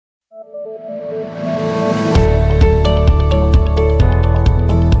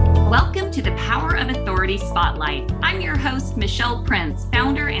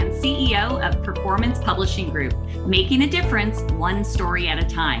of Performance Publishing Group, making a difference one story at a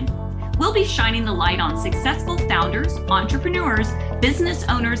time. We'll be shining the light on successful founders, entrepreneurs, business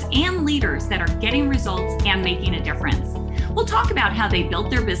owners, and leaders that are getting results and making a difference. We'll talk about how they built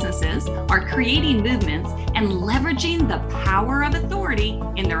their businesses, are creating movements, and leveraging the power of authority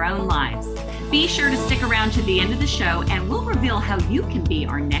in their own lives. Be sure to stick around to the end of the show and we'll reveal how you can be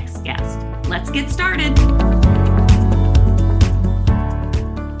our next guest. Let's get started.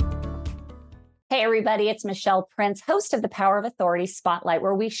 Hey everybody, it's Michelle Prince, host of the Power of Authority Spotlight,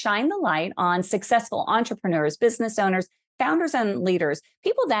 where we shine the light on successful entrepreneurs, business owners, founders and leaders,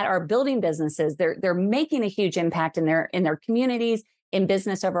 people that are building businesses. They're making a huge impact in their communities, in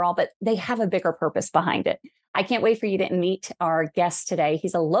business overall, but they have a bigger purpose behind it. I can't wait for you to meet our guest today.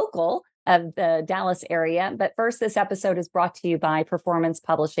 He's a local of the Dallas area, but first, this episode is brought to you by Performance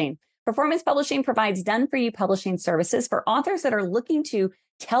Publishing. Performance Publishing provides done-for-you publishing services for authors that are looking to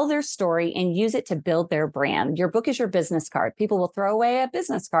tell their story and use it to build their brand. Your book is your business card. People will throw away a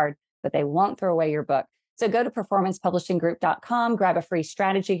business card, but they won't throw away your book. So go to performancepublishinggroup.com, grab a free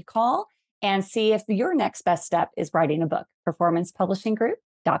strategy call, and see if your next best step is writing a book.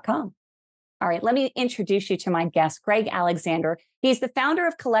 performancepublishinggroup.com. All right, let me introduce you to my guest, Greg Alexander. He's the founder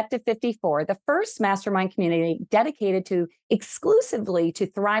of Collective 54, the first mastermind community dedicated exclusively to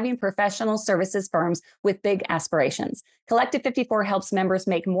thriving professional services firms with big aspirations. Collective 54 helps members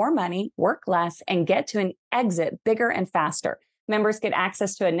make more money, work less, and get to an exit bigger and faster. Members get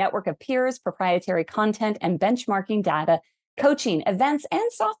access to a network of peers, proprietary content, and benchmarking data, coaching, events,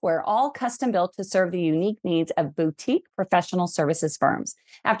 and software, all custom built to serve the unique needs of boutique professional services firms.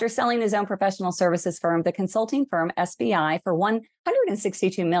 After selling his own professional services firm, the consulting firm SBI, for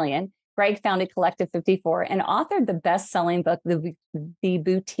 $162 million, Greg founded Collective 54 and authored the best-selling book, The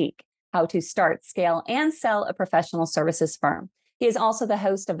Boutique: How to Start, Scale, and Sell a Professional Services Firm. He is also the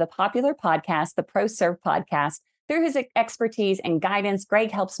host of the popular podcast, the Pro Serv Podcast. Through his expertise and guidance,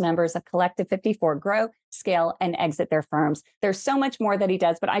 Greg helps members of Collective 54 grow, scale, and exit their firms. There's so much more that he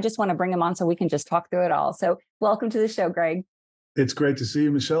does, but I just want to bring him on so we can just talk through it all. So welcome to the show, Greg. It's great to see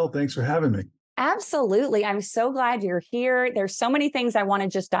you, Michelle. Thanks for having me. Absolutely. I'm so glad you're here. There's so many things I want to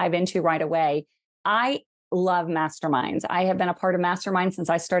just dive into right away. I love masterminds. I have been a part of masterminds since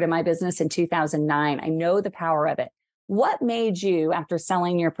I started my business in 2009. I know the power of it. What made you, after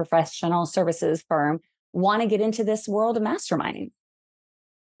selling your professional services firm, want to get into this world of masterminding?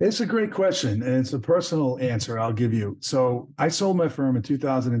 It's a great question, and it's a personal answer I'll give you. So I sold my firm in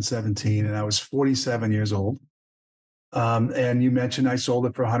 2017, and I was 47 years old. And you mentioned I sold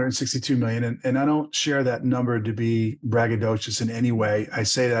it for $162 million, and I don't share that number to be braggadocious in any way. I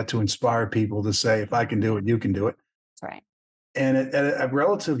say that to inspire people to say, if I can do it, you can do it. That's right. And at a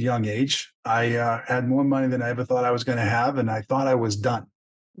relative young age, I had more money than I ever thought I was going to have, and I thought I was done.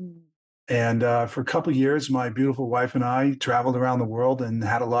 And for a couple of years, my beautiful wife and I traveled around the world and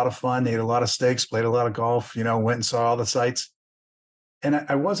had a lot of fun, ate a lot of steaks, played a lot of golf, went and saw all the sights. And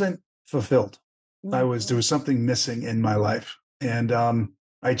I wasn't fulfilled. There was something missing in my life. And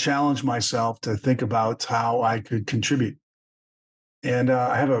I challenged myself to think about how I could contribute. And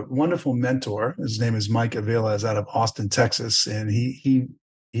I have a wonderful mentor. His name is Mike Avila, is out of Austin, Texas. And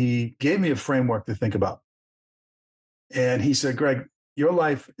he gave me a framework to think about. And he said, Greg, your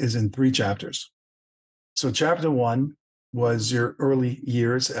life is in 3 chapters. So chapter 1 was your early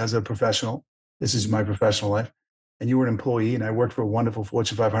years as a professional. This is my professional life. And you were an employee, and I worked for a wonderful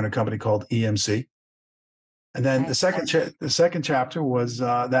Fortune 500 company called EMC. And then the second chapter was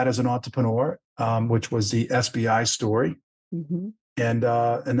that as an entrepreneur, which was the SBI story. Mm-hmm. And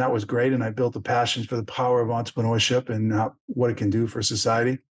that was great. And I built a passion for the power of entrepreneurship and what it can do for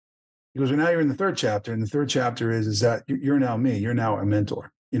society. He goes, well, now you're in the 3rd chapter. And the 3rd chapter is that you're now me. You're now a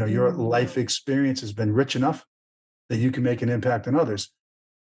mentor. Your life experience has been rich enough that you can make an impact on others.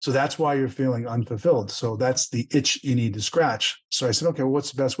 So that's why you're feeling unfulfilled. So that's the itch you need to scratch. So I said, okay, well,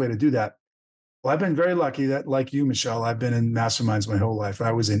 what's the best way to do that? Well, I've been very lucky that, like you, Michelle, I've been in masterminds my whole life.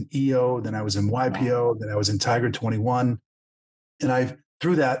 I was in EO, then I was in YPO, then I was in Tiger 21. And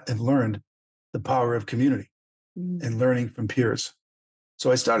through that, have learned the power of community and learning from peers. So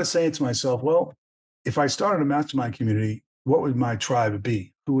I started saying to myself, well, if I started a mastermind community, what would my tribe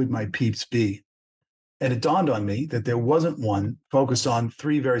be? Who would my peeps be? And it dawned on me that there wasn't one focused on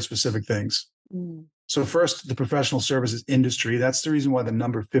 3 very specific things. So first, the professional services industry. That's the reason why the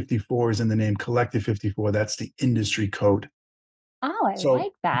number 54 is in the name Collective 54. That's the industry code. Oh, I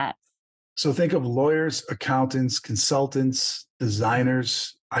like that. So think of lawyers, accountants, consultants,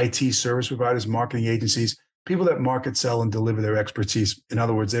 designers, IT service providers, marketing agencies, people that market, sell, and deliver their expertise. In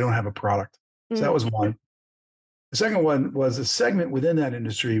other words, they don't have a product. So that was one. The second one was a segment within that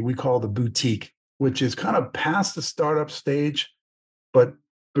industry we call the boutique, which is kind of past the startup stage, but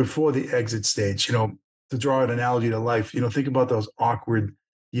before the exit stage. To draw an analogy to life, think about those awkward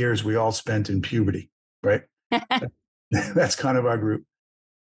years we all spent in puberty, right? That's kind of our group.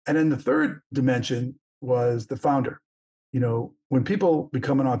 And then the third dimension was the founder. When people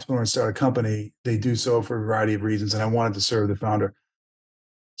become an entrepreneur and start a company, they do so for a variety of reasons. And I wanted to serve the founder.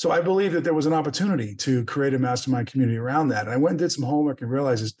 So I believe that there was an opportunity to create a mastermind community around that. And I went and did some homework and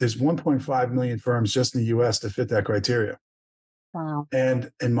realized there's 1.5 million firms just in the US that fit that criteria. Wow.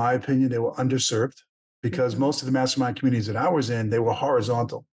 And in my opinion, they were underserved because most of the mastermind communities that I was in, they were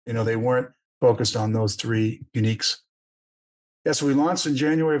horizontal. They weren't focused on those three uniques. Yeah, so we launched in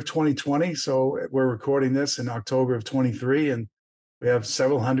January of 2020. So we're recording this in October of 23, and we have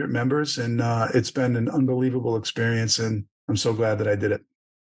several hundred members, and it's been an unbelievable experience. And I'm so glad that I did it.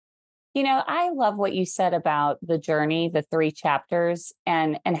 I love what you said about the journey, the 3 chapters,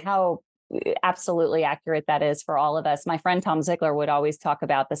 and how absolutely accurate that is for all of us. My friend Tom Ziegler would always talk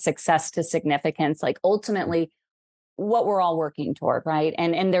about the success to significance, like ultimately what we're all working toward, right?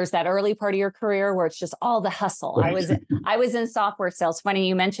 And there's that early part of your career where it's just all the hustle. Right. I was in software sales. Funny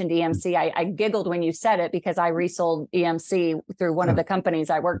you mentioned EMC. I giggled when you said it because I resold EMC through one of the companies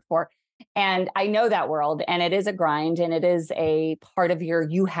I worked for. And I know that world, and it is a grind, and it is a part of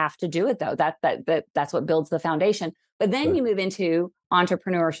you have to do it though. That's what builds the foundation. But then you move into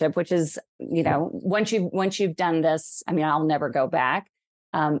entrepreneurship, which is, once you've done this, I'll never go back.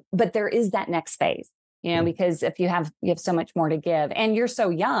 But there is that next phase, because if you have so much more to give, and you're so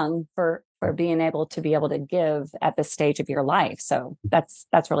young for being able to give at this stage of your life. So that's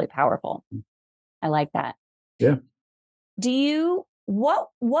really powerful. I like that. Yeah. What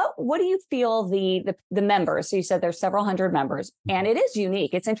do you feel the members? So you said there's several hundred members, and it is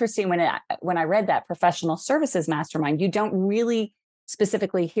unique. It's interesting when I read that professional services mastermind, you don't really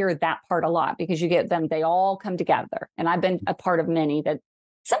specifically hear that part a lot because you get them, they all come together. And I've been a part of many that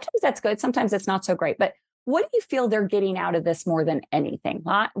sometimes that's good, sometimes it's not so great. But what do you feel they're getting out of this more than anything?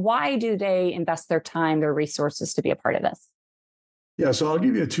 Why do they invest their time, their resources to be a part of this? Yeah, so I'll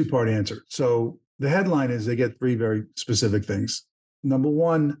give you a 2-part answer. So the headline is they get 3 very specific things. Number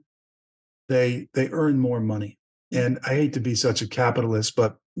one, they earn more money. And I hate to be such a capitalist,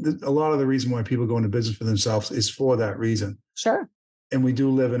 but a lot of the reason why people go into business for themselves is for that reason. Sure. And we do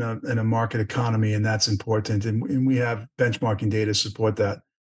live in a market economy, and that's important. And we have benchmarking data to support that.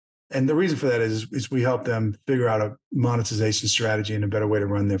 And the reason for that is we help them figure out a monetization strategy and a better way to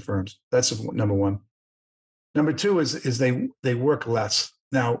run their firms. That's number one. Number two is they work less.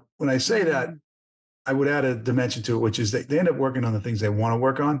 Now, when I say that, I would add a dimension to it, which is they end up working on the things they want to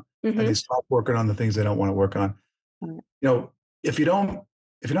work on, and they stop working on the things they don't want to work on. If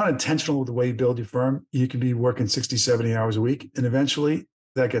you're not intentional with the way you build your firm, you can be working 60, 70 hours a week, and eventually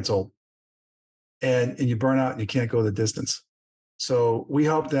that gets old. And you burn out and you can't go the distance. So we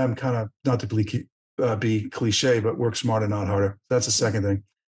help them kind of, not to be cliche, but work smarter, not harder. That's the second thing.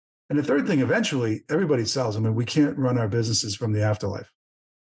 And the third thing, eventually, everybody sells. We can't run our businesses from the afterlife.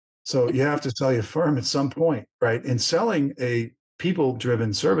 So you have to sell your firm at some point, right? And selling a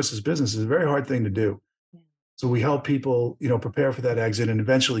people-driven services business is a very hard thing to do. So we help people, prepare for that exit and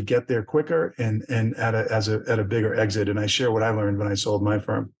eventually get there quicker and at a bigger exit. And I share what I learned when I sold my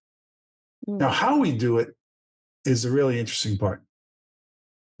firm. Now, how we do it is the really interesting part.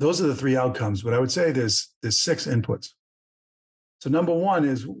 Those are the 3 outcomes, but I would say there's 6 inputs. So number one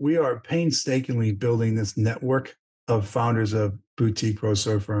is we are painstakingly building this network of founders of boutique Pro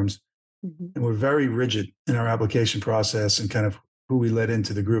Serv firms. And we're very rigid in our application process and kind of who we let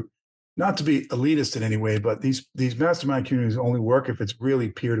into the group. Not to be elitist in any way, but these mastermind communities only work if it's really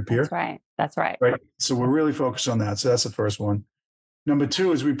peer-to-peer. That's right. Right. So we're really focused on that. So that's the first one. Number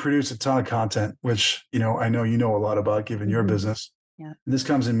two is we produce a ton of content, which, I know you know a lot about given your business. Yeah. And this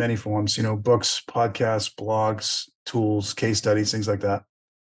comes in many forms, books, podcasts, blogs, tools, case studies, things like that.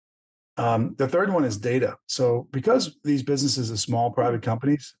 The third one is data. So because these businesses are small private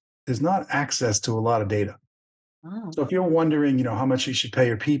companies, there's not access to a lot of data. Oh. So if you're wondering, how much you should pay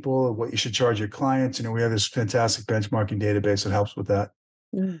your people or what you should charge your clients, we have this fantastic benchmarking database that helps with that.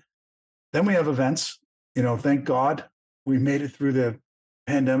 Then we have events. Thank God we made it through the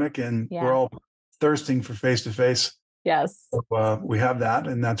pandemic and we're all thirsting for face-to-face. Yes. So, we have that,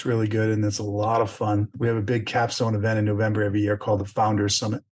 and that's really good. And it's a lot of fun. We have a big capstone event in November every year called the Founders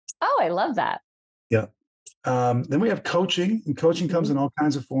Summit. Oh, I love that. Yeah. Then we have coaching, and coaching comes in all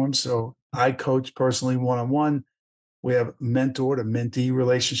kinds of forms. So I coach personally one-on-one. We have mentor to mentee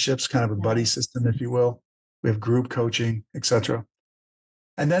relationships, kind of a buddy system, if you will. We have group coaching, etc.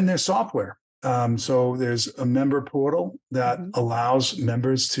 And then there's software. So there's a member portal that Mhm. allows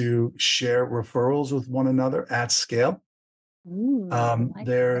members to share referrals with one another at scale. I like that.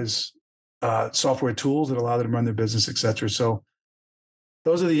 There's software tools that allow them to run their business, et cetera. So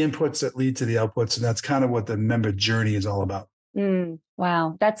those are the inputs that lead to the outputs. And that's kind of what the member journey is all about.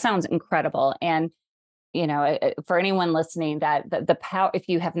 Wow, that sounds incredible. And for anyone listening, that the power, if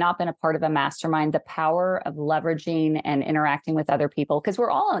you have not been a part of a mastermind, the power of leveraging and interacting with other people, because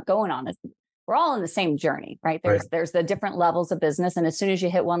we're all going on this, we're all in the same journey, right? Right. There's the different levels of business, and as soon as you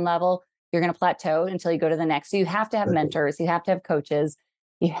hit one level, you're going to plateau until you go to the next. So you have to have mentors, you have to have coaches,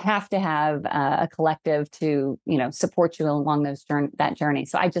 you have to have a collective to support you along that journey.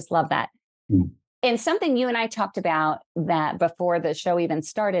 So I just love that. Mm. And something you and I talked about that before the show even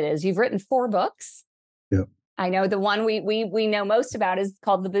started is you've written 4 books. Yep. I know the one we know most about is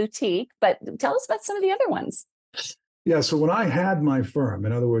called The Boutique, but tell us about some of the other ones. Yeah. So when I had my firm,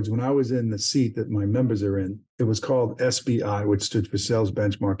 in other words, when I was in the seat that my members are in, it was called SBI, which stood for Sales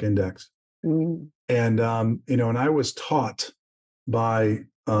Benchmark Index. Mm. And, and I was taught by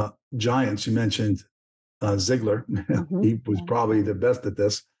giants. You mentioned Ziegler. Mm-hmm. He was probably the best at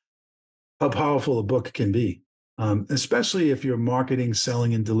this, how powerful a book can be, especially if you're marketing,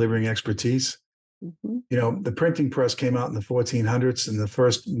 selling, and delivering expertise. Mm-hmm. The printing press came out in the 1400s, and the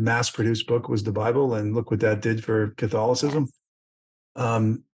first mass-produced book was the Bible, and look what that did for Catholicism.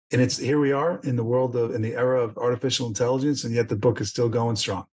 Yes. And it's here we are in the era of artificial intelligence, and yet the book is still going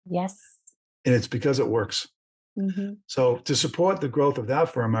strong. Yes. And it's because it works. Mm-hmm. So to support the growth of that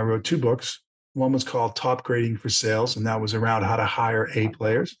firm, I wrote 2 books. One was called Top Grading for Sales, and that was around how to hire A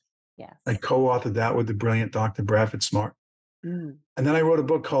players. Yes. I co-authored that with the brilliant Dr. Bradford Smart. Mm. And then I wrote a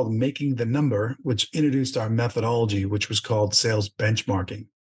book called Making the Number, which introduced our methodology, which was called sales benchmarking.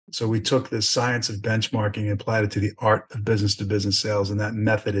 So we took the science of benchmarking and applied it to the art of business-to-business sales, and that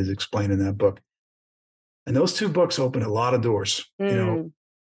method is explained in that book. And those 2 books opened a lot of doors.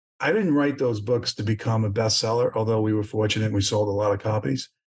 I didn't write those books to become a bestseller, although we were fortunate and we sold a lot of copies.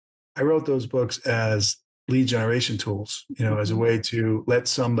 I wrote those books as lead generation tools, as a way to let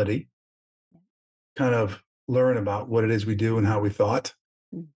somebody kind of learn about what it is we do and how we thought.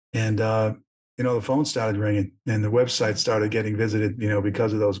 And, the phone started ringing and the website started getting visited,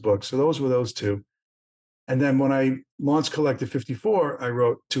 because of those books. So those were those 2. And then when I launched Collective 54, I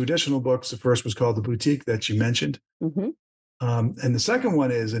wrote 2 additional books. The first was called The Boutique that you mentioned. Mm-hmm. And the second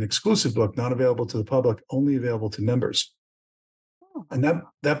one is an exclusive book, not available to the public, only available to members. Oh. And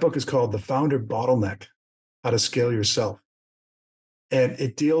that book is called The Founder Bottleneck, How to Scale Yourself. And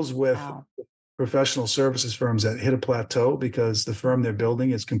it deals with professional services firms that hit a plateau because the firm they're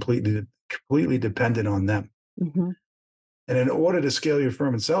building is completely dependent on them. Mm-hmm. And in order to scale your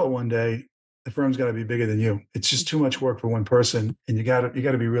firm and sell it one day, the firm's got to be bigger than you. It's just too much work for one person, and you got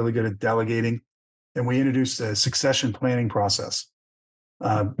to be really good at delegating. And we introduced a succession planning process,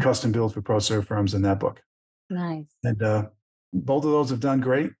 custom built for Pro Serv firms in that book. Nice. And both of those have done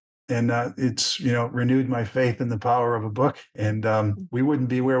great. And it's, renewed my faith in the power of a book. And we wouldn't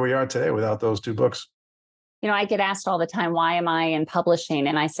be where we are today without those 2 books. I get asked all the time, why am I in publishing?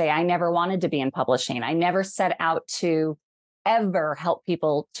 And I say, I never wanted to be in publishing. I never set out to ever help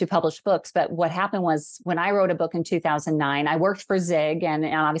people to publish books. But what happened was when I wrote a book in 2009, I worked for Zig and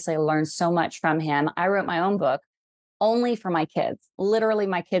obviously I learned so much from him. I wrote my own book only for my kids, literally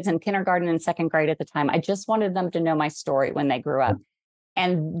my kids in kindergarten and 2nd grade at the time. I just wanted them to know my story when they grew up.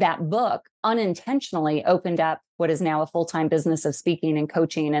 And that book unintentionally opened up what is now a full-time business of speaking and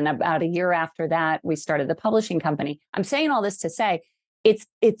coaching. And about a year after that, we started the publishing company. I'm saying all this to say it's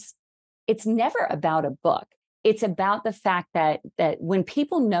never about a book. It's about the fact that when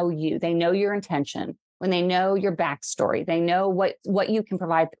people know you, they know your intention, when they know your backstory, they know what you can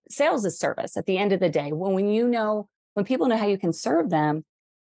provide. Sales is service at the end of the day. When people know how you can serve them,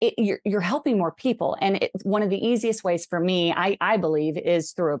 you're helping more people. And one of the easiest ways for me, I believe,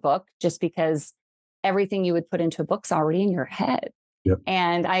 is through a book, just because everything you would put into a book's already in your head. Yep.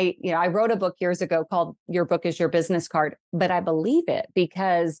 And I wrote a book years ago called Your Book is Your Business Card, but I believe it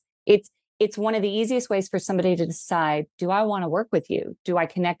because it's one of the easiest ways for somebody to decide, do I want to work with you? Do I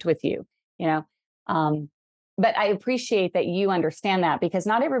connect with you? But I appreciate that you understand that, because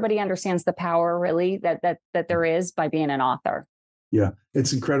not everybody understands the power really that there is by being an author. Yeah,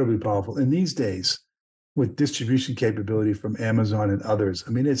 it's incredibly powerful. And these days, with distribution capability from Amazon and others,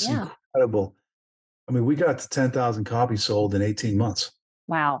 it's incredible. We got to 10,000 copies sold in 18 months.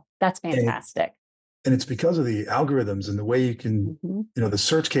 Wow, that's fantastic. And it's because of the algorithms and the way you can, the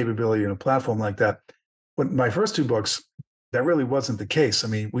search capability in a platform like that. When my first 2 books, that really wasn't the case.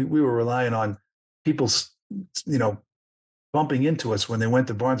 We were relying on people's, bumping into us when they went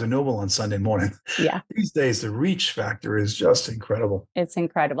to Barnes and Noble on Sunday morning. Yeah. These days, the reach factor is just incredible. It's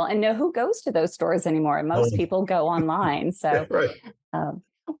incredible. And know who goes to those stores anymore? Most people go online. So, Right.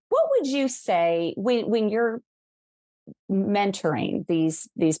 what would you say when you're mentoring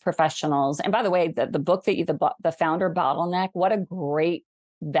these professionals? And by the way, the book that the founder bottleneck, what a great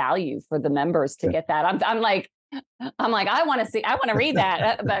value for the members to get that. I'm like, I want to read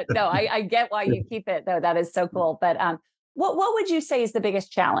that. But no, I get why you keep it though. That is so cool. But what would you say is the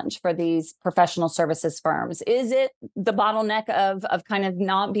biggest challenge for these professional services firms? Is it the bottleneck of kind of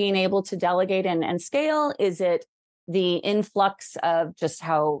not being able to delegate and scale? Is it the influx of just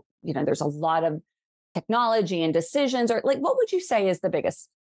how, there's a lot of technology and decisions, or like, what would you say is the biggest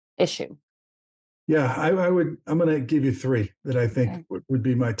issue? Yeah, I'm going to give you three that I think would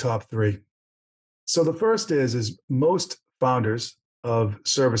be my top three. So the first is most founders of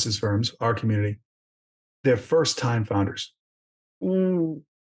services firms, our community, they're first-time founders,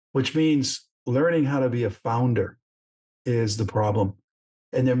 which means learning how to be a founder is the problem.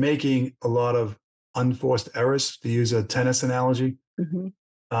 And they're making a lot of unforced errors, to use a tennis analogy,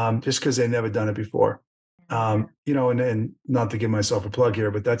 just because they've never done it before. And not to give myself a plug here,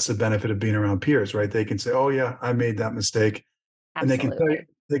 but that's the benefit of being around peers, right? They can say, "Oh yeah, I made that mistake," Absolutely. and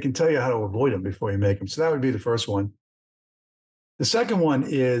they can tell you how to avoid them before you make them. So that would be the first one. The second one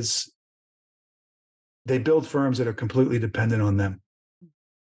is they build firms that are completely dependent on them,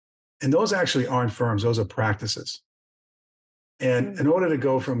 and those actually aren't firms; those are practices. And in order to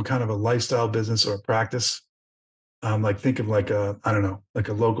go from kind of a lifestyle business or a practice, think of like a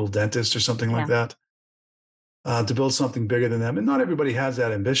local dentist or something like that. To build something bigger than them. And not everybody has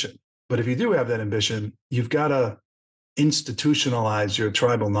that ambition. But if you do have that ambition, you've got to institutionalize your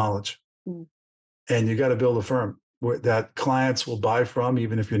tribal knowledge. And you got to build a firm that clients will buy from,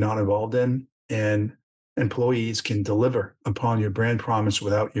 even if you're not involved in, and employees can deliver upon your brand promise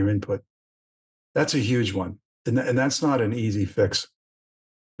without your input. That's a huge one. And that's not an easy fix.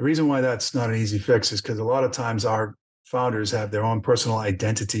 The reason why that's not an easy fix is because a lot of times our founders have their own personal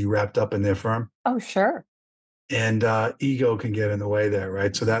identity wrapped up in their firm. Oh, sure. And ego can get in the way there,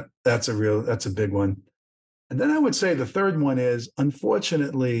 right? So that's a big one. And then I would say the third one is,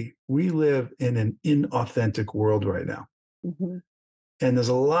 unfortunately, we live in an inauthentic world right now. And there's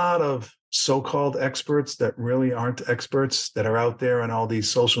a lot of so-called experts that really aren't experts that are out there on all these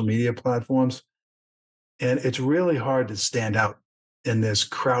social media platforms. And it's really hard to stand out in this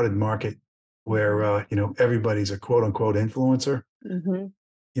crowded market where, everybody's a quote unquote influencer.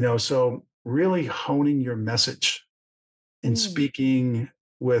 So really honing your message and speaking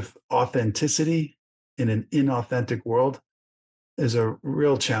with authenticity in an inauthentic world is a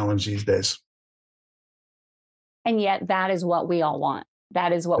real challenge these days. And yet that is what we all want.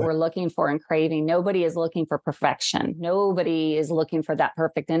 That is what we're looking for and craving. Nobody is looking for perfection. Nobody is looking for that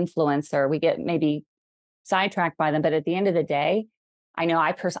perfect influencer. We get maybe sidetracked by them, but at the end of the day, I know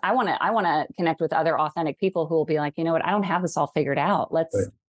I want to connect with other authentic people who will be like, you know what, I don't have this all figured out.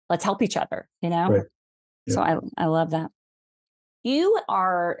 Let's help each other, Right. Yeah. So I love that. You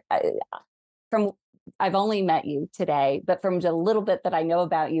are I've only met you today, but from the little bit that I know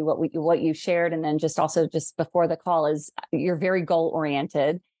about you, what you shared, and then just before the call, is you're very goal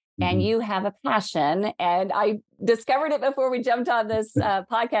oriented and you have a passion. And I discovered it before we jumped on this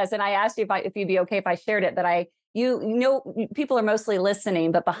podcast. And I asked you if you'd be okay if I shared it, but people are mostly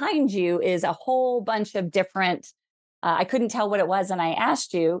listening, but behind you is a whole bunch of different, I couldn't tell what it was. And I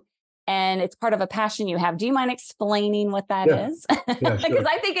asked you, and it's part of a passion you have. Do you mind explaining what that is? Yeah, sure. Because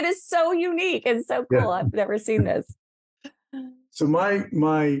I think it is so unique and so cool. Yeah. I've never seen this. So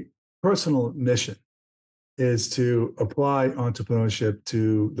my personal mission is to apply entrepreneurship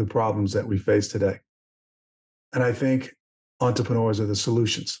to the problems that we face today. And I think entrepreneurs are the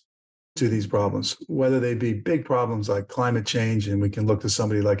solutions to these problems, whether they be big problems like climate change, and we can look to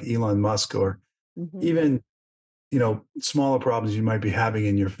somebody like Elon Musk, or even, smaller problems you might be having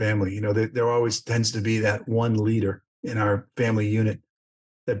in your family. There always tends to be that one leader in our family unit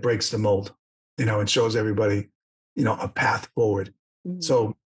that breaks the mold, and shows everybody, a path forward.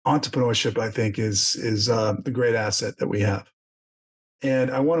 So entrepreneurship, I think, is the great asset that we have. And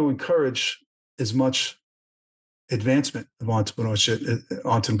I want to encourage as much advancement of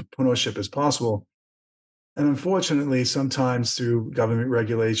entrepreneurship as possible. And unfortunately, sometimes through government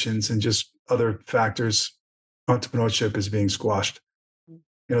regulations and just other factors, entrepreneurship is being squashed.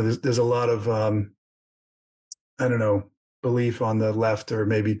 There's a lot of, belief on the left, or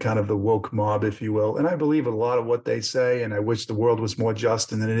maybe kind of the woke mob, if you will. And I believe a lot of what they say, and I wish the world was more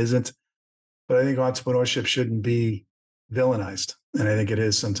just, and then it isn't. But I think entrepreneurship shouldn't be villainized. And I think it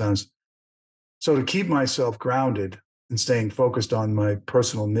is sometimes. So to keep myself grounded and staying focused on my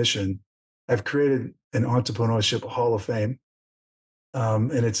personal mission, I've created an entrepreneurship hall of fame.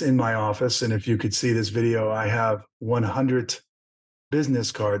 And it's in my office. And if you could see this video, I have 100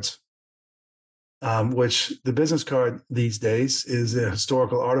 business cards, which the business card these days is a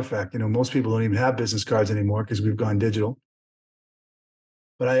historical artifact. Most people don't even have business cards anymore because we've gone digital.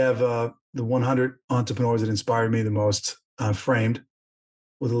 But I have the 100 entrepreneurs that inspired me the most framed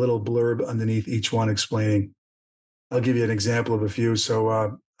with a little blurb underneath each one explaining. I'll give you an example of a few. So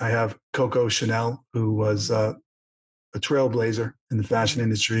I have Coco Chanel, who was a trailblazer in the fashion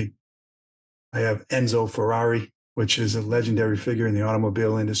industry. I have Enzo Ferrari, which is a legendary figure in the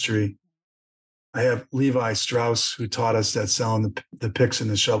automobile industry. I have Levi Strauss, who taught us that selling the picks and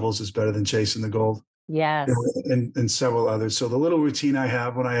the shovels is better than chasing the gold. Yes. And several others. So the little routine I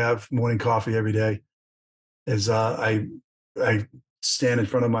have when I have morning coffee every day is I stand in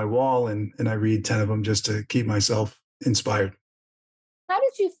front of my wall and I read 10 of them just to keep myself inspired. How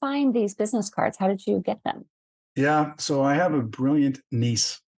did you find these business cards? How did you get them? Yeah. So I have a brilliant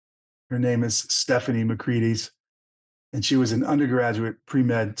niece. Her name is Stephanie McCready's, and she was an undergraduate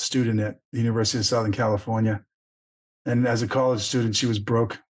pre-med student at the University of Southern California. And as a college student, she was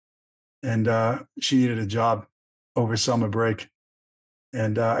broke, and she needed a job over summer break.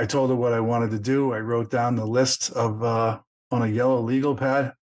 And I told her what I wanted to do. I wrote down the list of on a yellow legal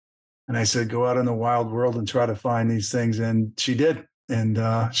pad, and I said, "Go out in the wild world and try to find these things." And she did, and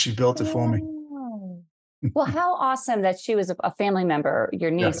she built it for me. Oh. Well, how awesome that she was a family member.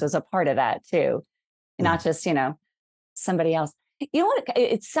 Your niece was a part of that too, not just somebody else. You know what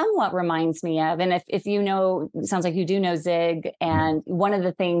it somewhat reminds me of, and if you know, it sounds like you do know Zig. And one of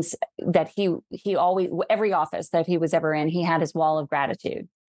the things that he always, every office that he was ever in, he had his wall of gratitude,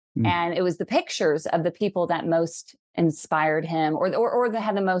 and it was the pictures of the people that most inspired him, or that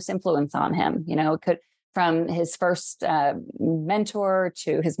had the most influence on him. It could from his first mentor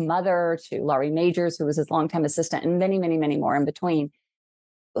to his mother to Laurie Majors, who was his longtime assistant, and many, many, many more in between.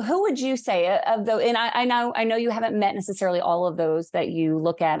 Who would you say of those? And I know you haven't met necessarily all of those that you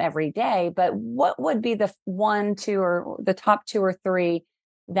look at every day, but what would be the one, two, or the top two or three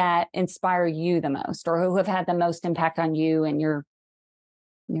that inspire you the most, or who have had the most impact on you and your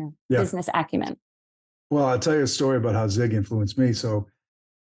business acumen? Well, I'll tell you a story about how Zig influenced me. So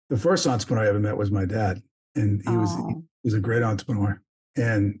the first entrepreneur I ever met was my dad, and he was a great entrepreneur.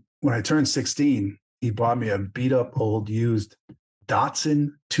 And when I turned 16, he bought me a beat up old used Datsun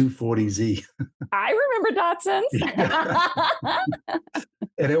 240Z. I remember Datsuns.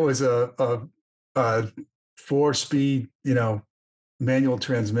 And it was a 4-speed, manual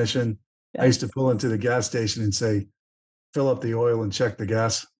transmission. Yes. I used to pull into the gas station and say, "Fill up the oil and check the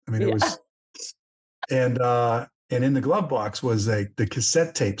gas." I mean, it was, and in the glove box was the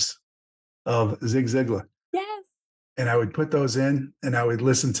cassette tapes of Zig Ziglar. Yes. And I would put those in, and I would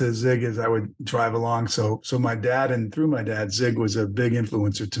listen to Zig as I would drive along. So my dad, and through my dad, Zig was a big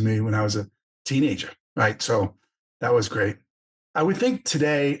influencer to me when I was a teenager, right? So that was great. I would think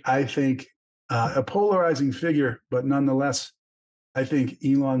today, a polarizing figure, but nonetheless, I think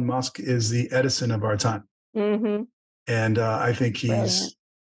Elon Musk is the Edison of our time. Mm-hmm. And I think he's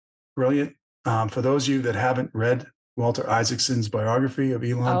brilliant. For those of you that haven't read Walter Isaacson's biography of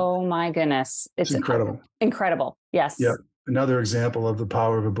Elon. Oh my goodness. It's incredible. Incredible. Yes. Yeah. Another example of the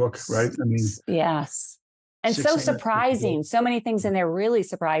power of a book, right? I mean, yes. And so surprising. So many things in there really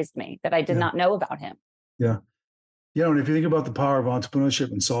surprised me that I did not know about him. Yeah. And if you think about the power of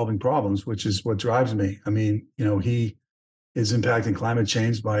entrepreneurship and solving problems, which is what drives me, I mean, he is impacting climate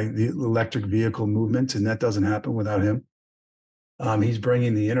change by the electric vehicle movement, and that doesn't happen without him. He's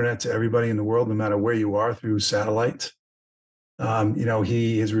bringing the internet to everybody in the world, no matter where you are, through satellite.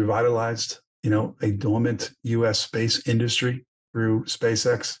 He has revitalized, a dormant U.S. space industry through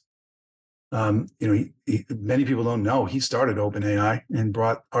SpaceX. Many people don't know he started OpenAI and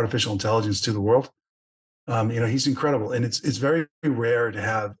brought artificial intelligence to the world. He's incredible, and it's very rare to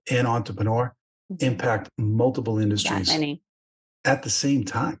have an entrepreneur impact multiple industries at the same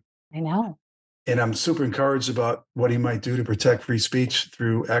time. I know. And I'm super encouraged about what he might do to protect free speech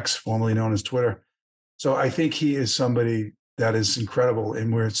through X, formerly known as Twitter. So I think he is somebody that is incredible,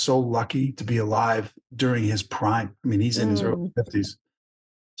 and we're so lucky to be alive during his prime. I mean, he's in his early 50s.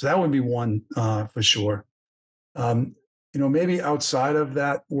 So that would be one for sure. Maybe outside of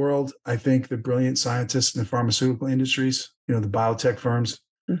that world, I think the brilliant scientists in the pharmaceutical industries, the biotech firms,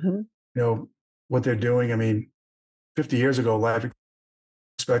 what they're doing. I mean, 50 years ago, life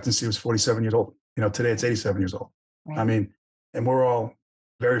expectancy was 47 years old. Today it's 87 years old. Right. I mean, and we're all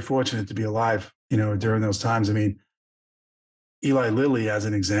very fortunate to be alive, during those times. I mean, Eli Lilly, as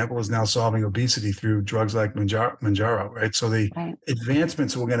an example, is now solving obesity through drugs like Manjaro, right? So the Right.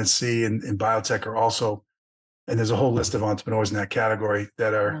 advancements we're going to see in biotech are also, and there's a whole list of entrepreneurs in that category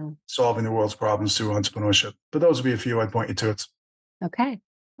that are solving the world's problems through entrepreneurship. But those would be a few I'd point you to. Okay.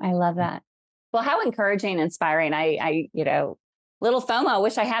 I love that. Well, how encouraging and inspiring. Little FOMO. I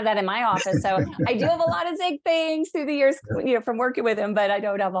wish I had that in my office. So I do have a lot of Zig things through the years, from working with him, but I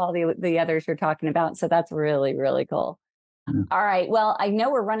don't have all the others you're talking about. So that's really, really cool. All right. Well, I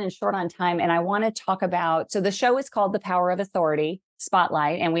know we're running short on time, and I want to talk about, so the show is called The Power of Authority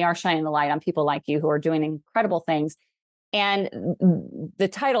Spotlight, and we are shining the light on people like you who are doing incredible things. And the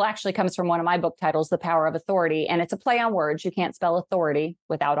title actually comes from one of my book titles, The Power of Authority, and it's a play on words. You can't spell authority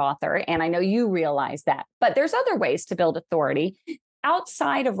without author. And I know you realize that, but there's other ways to build authority.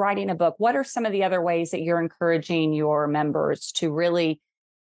 Outside of writing a book, what are some of the other ways that you're encouraging your members to really,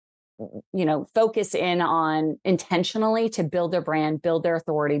 focus in on intentionally to build their brand, build their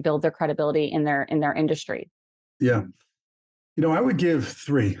authority, build their credibility in their industry? Yeah. I would give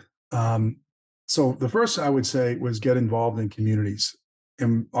three. So the first I would say was get involved in communities.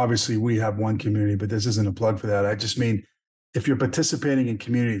 And obviously we have one community, but this isn't a plug for that. I just mean, if you're participating in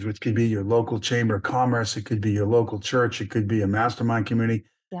communities, which could be your local chamber of commerce, it could be your local church, it could be a mastermind community.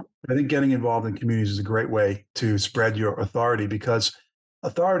 Yep. I think getting involved in communities is a great way to spread your authority, because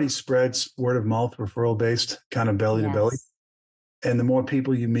authority spreads word of mouth, referral based, kind of belly to belly. And the more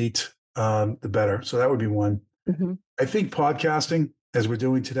people you meet, the better. So that would be one. Mm-hmm. I think podcasting, as we're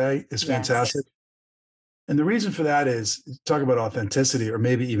doing today, is fantastic. And the reason for that is, talk about authenticity, or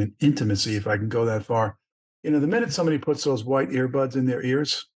maybe even intimacy, if I can go that far. The minute somebody puts those white earbuds in their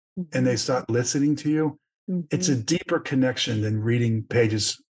ears and they start listening to you, it's a deeper connection than reading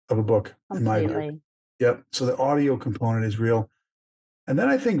pages of a book, in my view. Yep. So the audio component is real. And then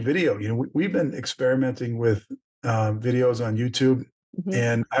I think video, we've been experimenting with videos on YouTube,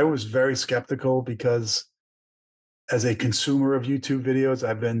 and I was very skeptical because as a consumer of YouTube videos,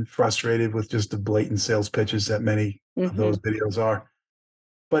 I've been frustrated with just the blatant sales pitches that many of those videos are.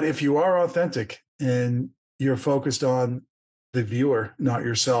 But if you are authentic and you're focused on the viewer, not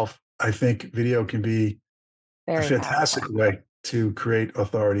yourself, I think video can be a fantastic way to create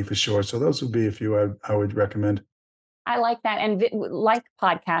authority for sure. So those would be a few I would recommend. I like that. And like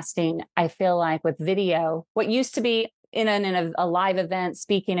podcasting, I feel like with video, what used to be in a live event,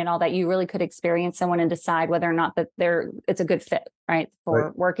 speaking and all that, you really could experience someone and decide whether or not that it's a good fit, right,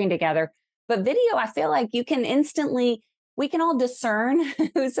 for working together. But video, I feel like we can all discern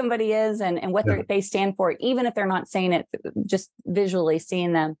who somebody is and what they stand for, even if they're not saying it, just visually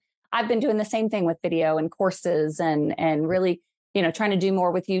seeing them. I've been doing the same thing with video and courses and really, trying to do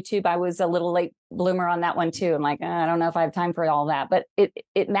more with YouTube. I was a little late bloomer on that one too. I'm like, I don't know if I have time for all that, but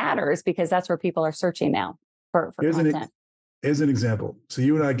it matters, because that's where people are searching now for content. Here's an example. So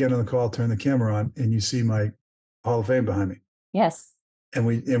you and I get on the call, turn the camera on, and you see my Hall of Fame behind me. Yes. And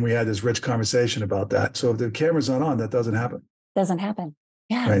we had this rich conversation about that. So if the camera's not on, that doesn't happen. Doesn't happen.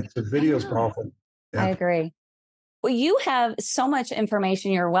 Yeah. Right. So video is powerful. Yeah. I agree. Well, you have so much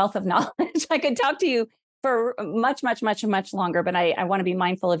information, your wealth of knowledge. I could talk to you for much, much, much, much longer, but I want to be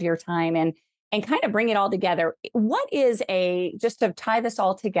mindful of your time and kind of bring it all together. What is just to tie this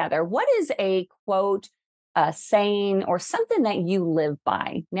all together, what is a quote, a saying, or something that you live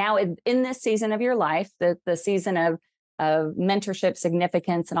by now in this season of your life, the season of mentorship,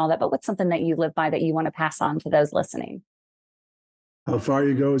 significance, and all that? But what's something that you live by that you want to pass on to those listening? How far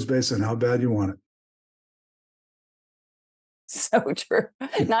you go is based on how bad you want it. So true.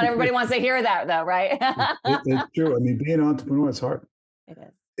 Not everybody wants to hear that, though, right? It's true. I mean, being an entrepreneur is hard. It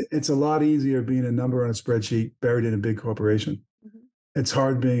is. It's a lot easier being a number on a spreadsheet buried in a big corporation. It's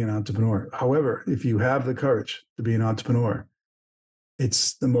hard being an entrepreneur. However, if you have the courage to be an entrepreneur,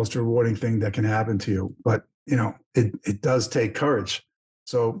 it's the most rewarding thing that can happen to you. But, it does take courage.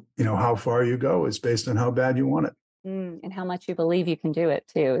 So, how far you go is based on how bad you want it. And how much you believe you can do it,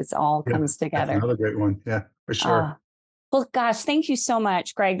 too. It all comes together. Another great one. Yeah, for sure. Well, gosh, thank you so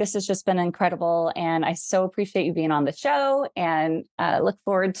much, Greg. This has just been incredible. And I so appreciate you being on the show, and look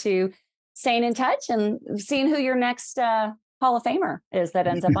forward to staying in touch and seeing who your next Hall of Famer is that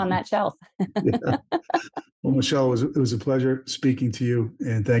ends up on that shelf. Yeah. Well, Michelle, it was a pleasure speaking to you,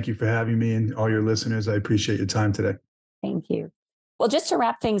 and thank you for having me and all your listeners. I appreciate your time today. Thank you. Well, just to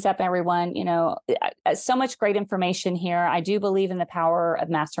wrap things up, everyone, so much great information here. I do believe in the power of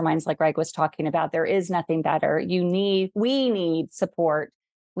masterminds, like Greg was talking about. There is nothing better. We need support.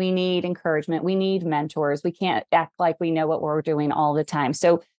 We need encouragement. We need mentors. We can't act like we know what we're doing all the time.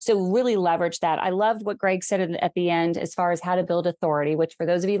 So really leverage that. I loved what Greg said at the end as far as how to build authority, which for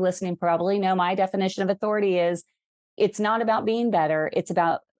those of you listening probably know my definition of authority is it's not about being better. It's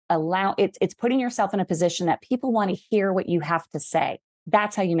about it's putting yourself in a position that people want to hear what you have to say.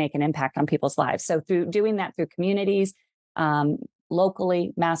 That's how you make an impact on people's lives. So through doing that through communities,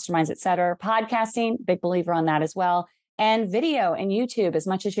 locally, masterminds, et cetera, podcasting, big believer on that as well. And video and YouTube, as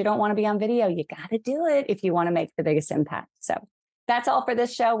much as you don't want to be on video, you got to do it if you want to make the biggest impact. So that's all for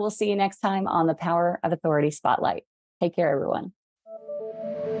this show. We'll see you next time on the Power of Authority Spotlight. Take care, everyone.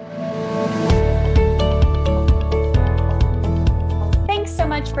 Thanks so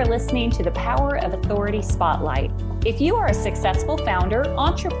much for listening to the Power of Authority Spotlight. If you are a successful founder,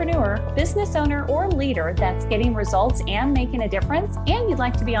 entrepreneur, business owner, or leader that's getting results and making a difference, and you'd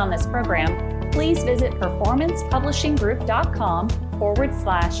like to be on this program, please visit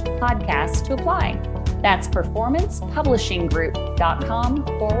performancepublishinggroup.com/podcast to apply. That's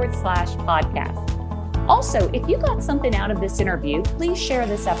performancepublishinggroup.com/podcast. Also, if you got something out of this interview, please share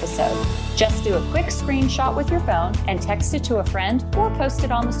this episode. Just do a quick screenshot with your phone and text it to a friend or post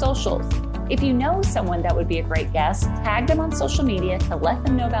it on the socials. If you know someone that would be a great guest, tag them on social media to let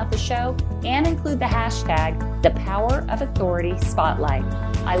them know about the show and include the hashtag, the Power of Authority Spotlight.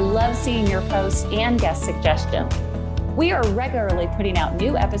 I love seeing your posts and guest suggestions. We are regularly putting out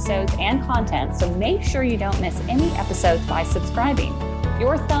new episodes and content, so make sure you don't miss any episodes by subscribing.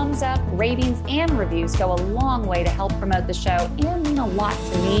 Your thumbs up, ratings, and reviews go a long way to help promote the show and mean a lot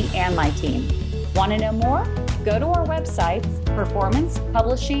to me and my team. Want to know more? Go to our websites,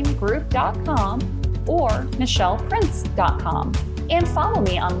 performancepublishinggroup.com or michelleprince.com, and follow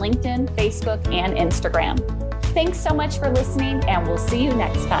me on LinkedIn, Facebook, and Instagram. Thanks so much for listening, and we'll see you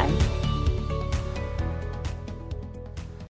next time.